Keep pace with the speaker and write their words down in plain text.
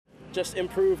just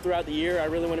improve throughout the year. I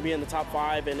really want to be in the top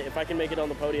 5, and if I can make it on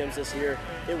the podiums this year,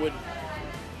 it would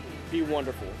be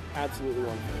wonderful, absolutely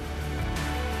wonderful.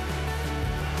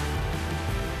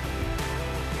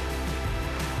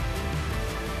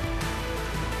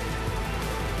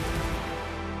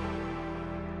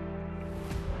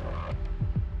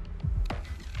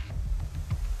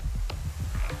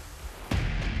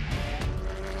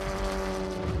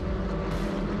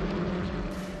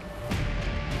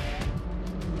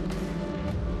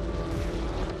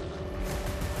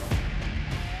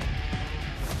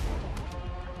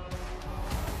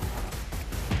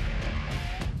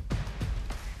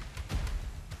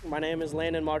 My name is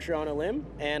Landan Matriano Lim,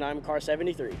 and I'm car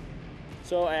 73.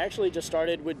 So I actually just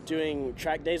started with doing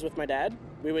track days with my dad.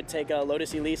 We would take a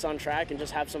Lotus Elise on track and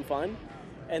just have some fun.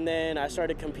 And then I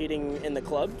started competing in the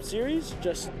club series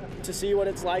just to see what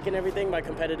it's like and everything. My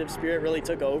competitive spirit really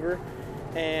took over.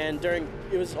 And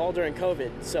it was all during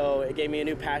COVID, so it gave me a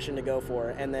new passion to go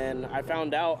for. And then I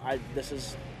found out this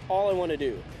is all I want to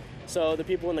do. So the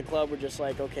people in the club were just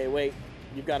like, okay, wait,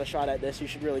 you've got a shot at this, you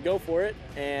should really go for it.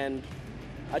 And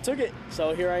I took it.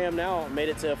 So here I am now, made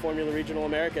it to Formula Regional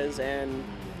Americas and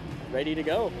ready to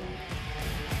go.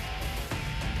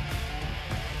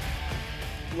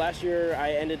 Last year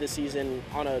I ended the season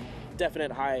on a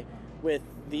definite high with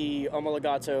the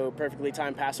Omologato Perfectly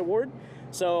Timed Pass Award.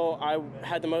 So I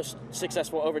had the most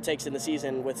successful overtakes in the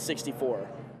season with 64.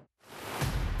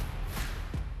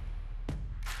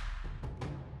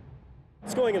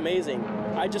 It's going amazing.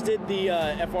 I just did the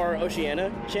FR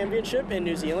Oceania Championship in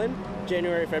New Zealand,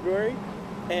 January, February,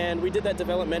 and we did that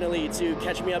developmentally to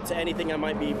catch me up to anything I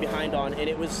might be behind on, and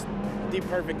it was the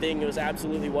perfect thing. It was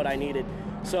absolutely what I needed.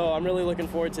 So I'm really looking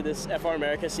forward to this FR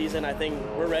America season. I think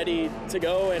we're ready to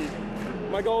go, and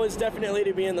my goal is definitely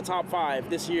to be in the top 5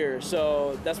 this year,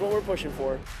 so that's what we're pushing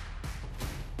for.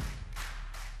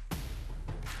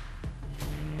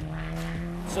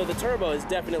 So the turbo is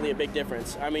definitely a big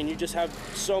difference. I mean, you just have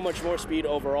so much more speed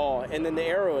overall, and then the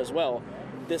aero as well.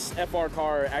 This FR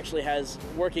car actually has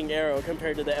working aero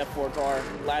compared to the F4 car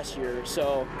last year,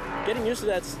 so getting used to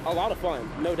that's a lot of fun,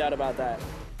 no doubt about that.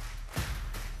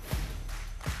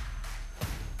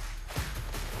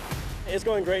 It's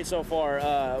going great so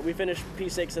far. We finished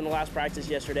P6 in the last practice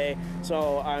yesterday,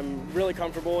 so I'm really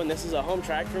comfortable, and this is a home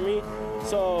track for me.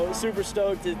 So super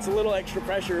stoked. It's a little extra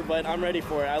pressure, but I'm ready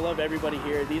for it. I love everybody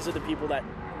here. These are the people that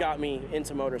got me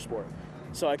into motorsport.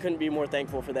 So I couldn't be more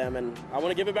thankful for them, and I want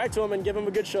to give it back to them and give them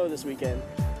a good show this weekend.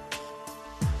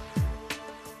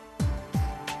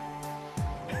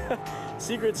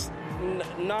 Secret's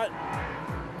not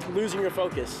losing your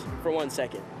focus for 1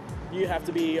 second. You have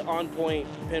to be on point,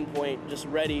 pinpoint, just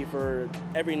ready for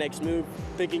every next move,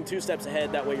 thinking 2 steps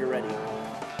ahead, that way you're ready.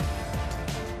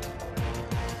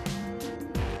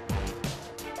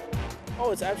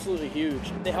 Oh, it's absolutely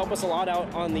huge. They help us a lot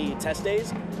out on the test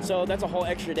days, so that's a whole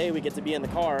extra day we get to be in the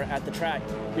car at the track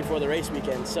before the race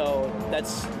weekend. So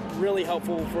that's really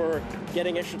helpful for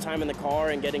getting extra time in the car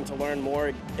and getting to learn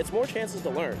more. It's more chances to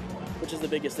learn, which is the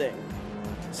biggest thing.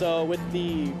 So with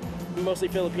the mostly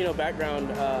Filipino background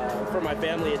for my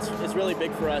family, it's really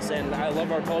big for us, and I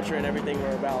love our culture and everything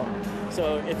we're about.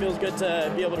 So it feels good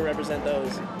to be able to represent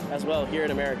those as well here in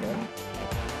America.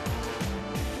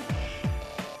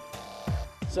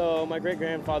 So my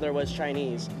great-grandfather was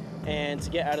Chinese, and to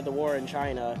get out of the war in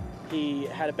China, he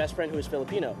had a best friend who was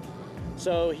Filipino.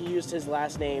 So he used his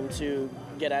last name to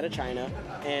get out of China,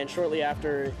 and shortly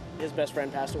after, his best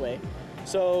friend passed away.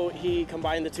 So he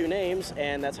combined the 2 names,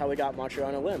 and that's how we got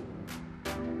Matriano Lim.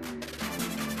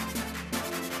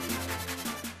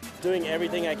 Doing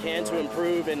everything I can to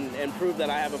improve and prove that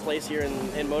I have a place here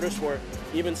in motorsport,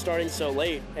 even starting so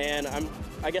late. And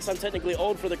I guess I'm technically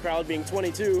old for the crowd, being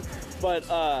 22, but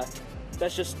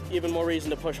that's just even more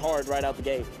reason to push hard right out the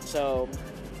gate. So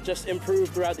just improve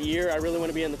throughout the year. I really want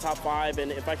to be in the top 5,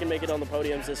 and if I can make it on the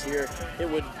podiums this year, it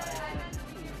would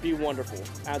be wonderful,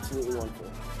 absolutely wonderful.